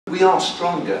We are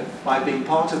stronger by being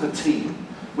part of a team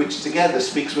which together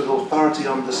speaks with authority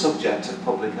on the subject of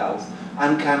public health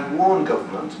and can warn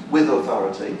government with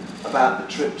authority about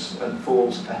the trips and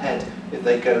falls ahead if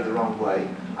they go the wrong way,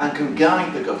 and can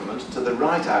guide the government to the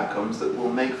right outcomes that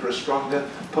will make for a stronger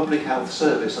public health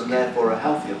service and therefore a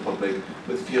healthier public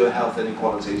with fewer health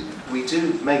inequalities. We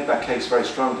do make that case very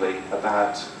strongly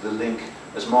about the link,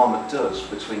 as Marmot does,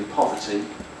 between poverty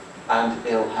and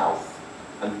ill health,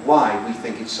 and why we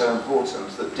think it's so important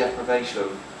that deprivation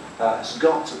has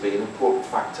got to be an important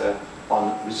factor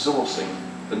on resourcing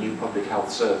the new public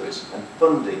health service and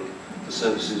funding the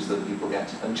services that people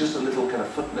get. And just a little kind of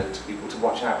footnote to people to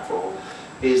watch out for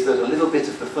is that a little bit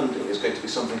of the funding is going to be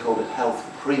something called a health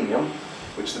premium,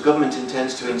 which the government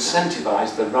intends to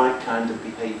incentivise the right kind of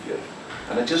behaviour.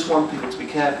 And I just want people to be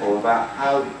careful about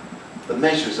how the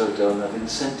measures are done of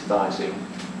incentivising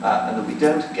and that we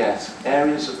don't get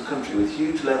areas of the country with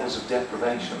huge levels of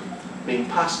deprivation being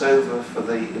passed over for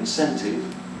the incentive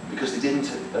because they didn't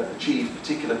achieve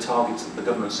particular targets that the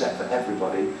government set for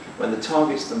everybody, when the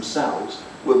targets themselves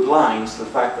were blind to the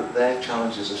fact that their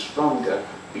challenges are stronger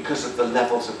because of the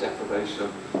levels of deprivation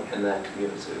in their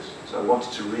communities. So I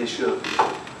wanted to reassure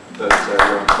people that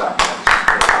we're on that.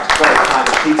 That's very kind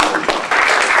of people.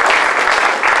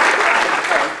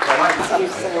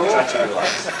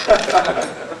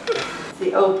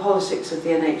 The old politics of the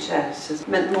NHS has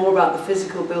meant more about the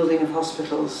physical building of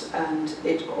hospitals, and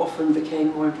it often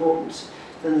became more important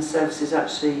than the services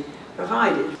actually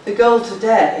provided. The goal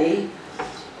today,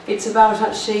 it's about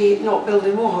actually not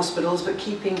building more hospitals but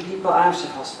keeping people out of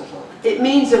hospital. It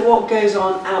means that what goes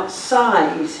on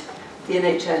outside the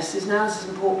NHS is now as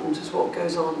important as what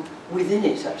goes on within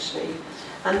it actually,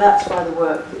 and that's why the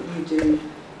work that you do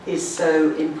is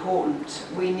so important.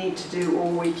 We need to do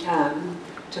all we can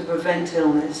to prevent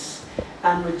illness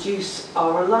and reduce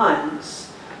our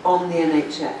reliance on the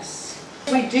NHS.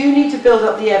 We do need to build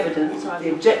up the evidence,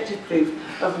 the objective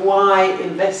proof of why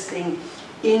investing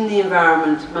in the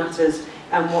environment matters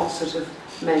and what sort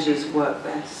of measures work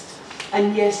best.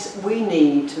 And yes, we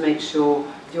need to make sure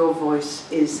your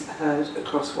voice is heard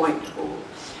across Whitehall.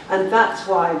 And that's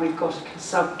why we've got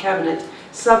a cabinet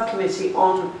subcommittee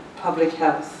on public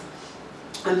health,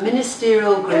 a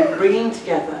ministerial group bringing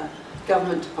together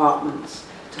government departments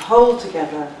to hold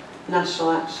together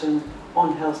national action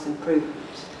on health improvement.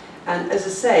 And as I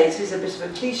say, it is a bit of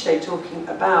a cliche talking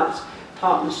about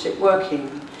partnership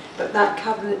working, but that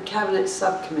cabinet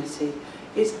subcommittee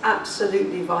is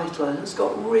absolutely vital and has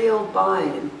got real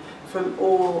buy-in from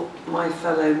all my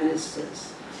fellow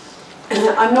ministers.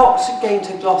 I'm not going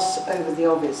to gloss over the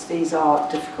obvious. These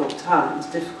are difficult times,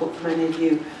 difficult for many of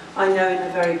you, I know, in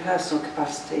a very personal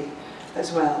capacity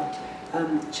as well.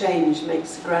 Change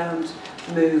makes the ground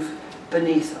move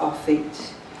beneath our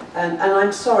feet. And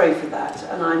I'm sorry for that,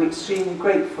 and I'm extremely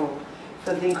grateful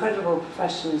for the incredible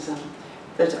professionalism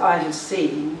that I have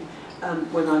seen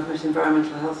when I've met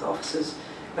environmental health officers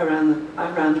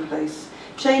around the place.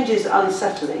 Change is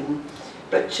unsettling,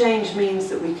 but change means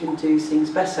that we can do things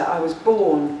better. I was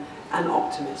born an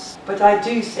optimist, but I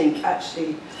do think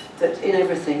actually that in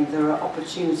everything there are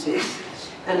opportunities.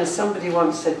 And as somebody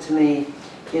once said to me,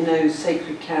 you know,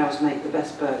 sacred cows make the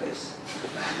best burgers.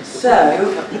 So,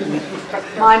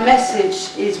 my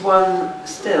message is one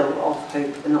still of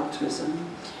hope and optimism,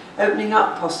 opening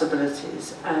up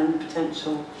possibilities and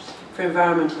potential for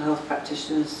environmental health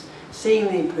practitioners, seeing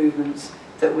the improvements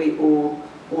that we all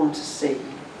want to see.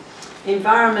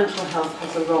 Environmental health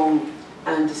has a long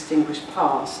and distinguished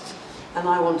past, and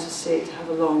I want to see it have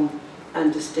a long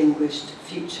and distinguished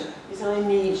future. I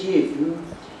need you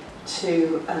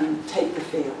to take the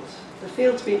field. The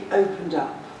field's been opened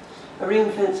up, a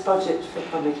ring-fenced budget for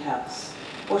public health.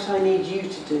 What I need you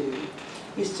to do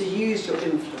is to use your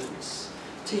influence,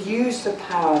 to use the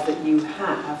power that you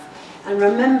have, and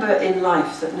remember in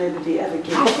life that nobody ever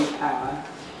gives you power.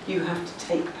 You have to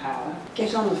take power.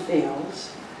 Get on the field,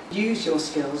 use your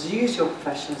skills, use your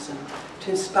professionalism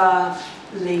to inspire,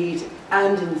 lead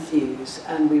and enthuse,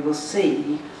 and we will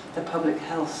see the public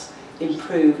health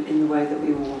improve in the way that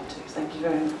we all want to. Thank you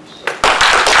very much.